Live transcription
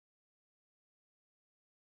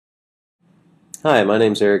Hi, my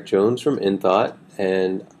name's Eric Jones from Enthought,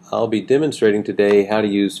 and I'll be demonstrating today how to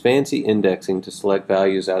use fancy indexing to select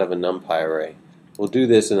values out of a NumPy array. We'll do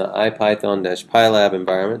this in an IPython-PyLab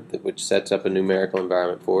environment which sets up a numerical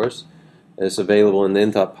environment for us. It's available in the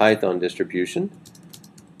Enthought Python distribution.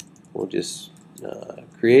 We'll just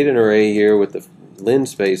create an array here with the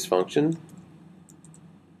linspace function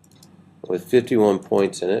with 51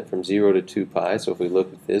 points in it from 0 to 2 pi. So if we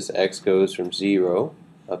look at this, x goes from 0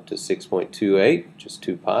 up to 6.28, just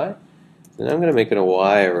 2 pi. Then I'm going to make it a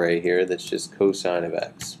y array here that's just cosine of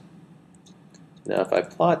x. Now if I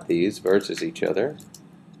plot these versus each other,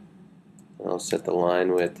 I'll set the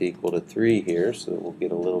line width equal to 3 here so that we'll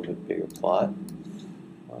get a little bit bigger plot.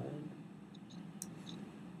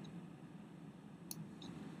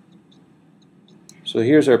 So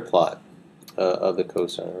here's our plot of the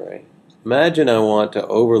cosine array. Imagine I want to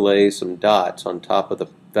overlay some dots on top of the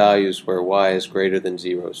values where y is greater than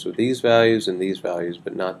 0. So these values and these values,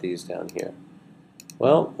 but not these down here.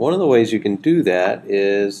 Well, one of the ways you can do that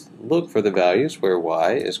is look for the values where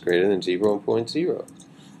y is greater than 0.0.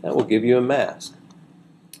 That will give you a mask.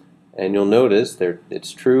 And you'll notice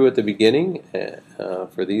it's true at the beginning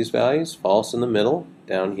for these values, false in the middle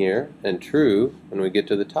down here, and true when we get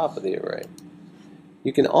to the top of the array.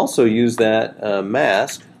 You can also use that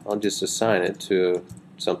mask. I'll just assign it to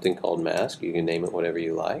something called mask. You can name it whatever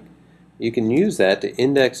you like. You can use that to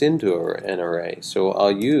index into an array. So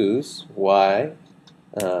I'll use y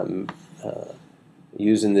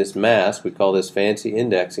using this mask. We call this fancy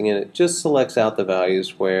indexing, and it just selects out the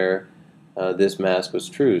values where this mask was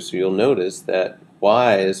true. So you'll notice that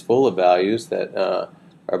y is full of values that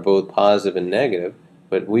are both positive and negative,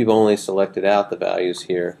 but we've only selected out the values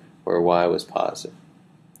here where y was positive.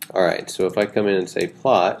 Alright, so if I come in and say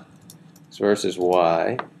plot x versus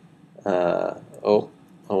y, I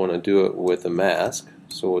want to do it with a mask,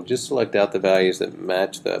 so we'll just select out the values that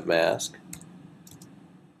match that mask,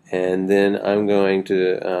 and then I'm going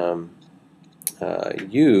to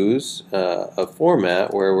use a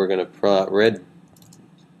format where we're going to plot red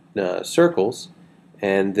circles,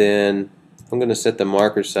 and then I'm going to set the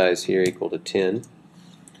marker size here equal to 10,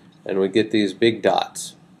 and we get these big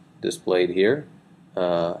dots displayed here.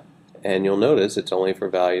 And you'll notice it's only for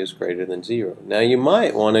values greater than 0. Now you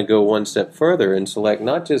might want to go one step further and select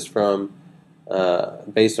not just from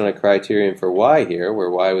based on a criterion for y here, where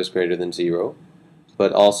y was greater than 0,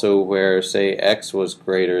 but also where, say, x was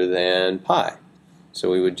greater than pi. So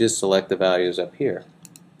we would just select the values up here.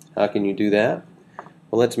 How can you do that?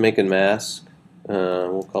 Well, let's make a mask.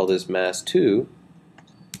 We'll call this mask 2,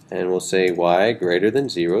 and we'll say y greater than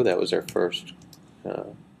 0. That was our first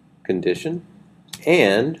condition.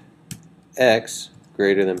 And x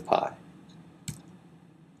greater than pi.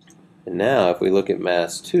 And now if we look at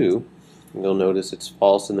mask 2, you'll notice it's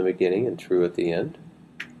false in the beginning and true at the end.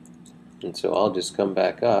 And so I'll just come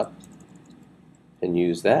back up and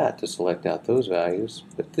use that to select out those values.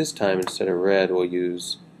 But this time, instead of red, we'll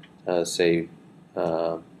use, say,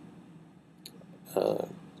 green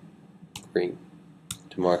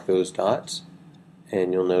to mark those dots.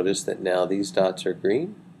 And you'll notice that now these dots are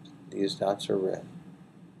green, these dots are red.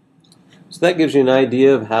 So that gives you an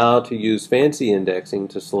idea of how to use fancy indexing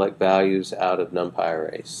to select values out of NumPy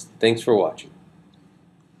arrays. Thanks for watching.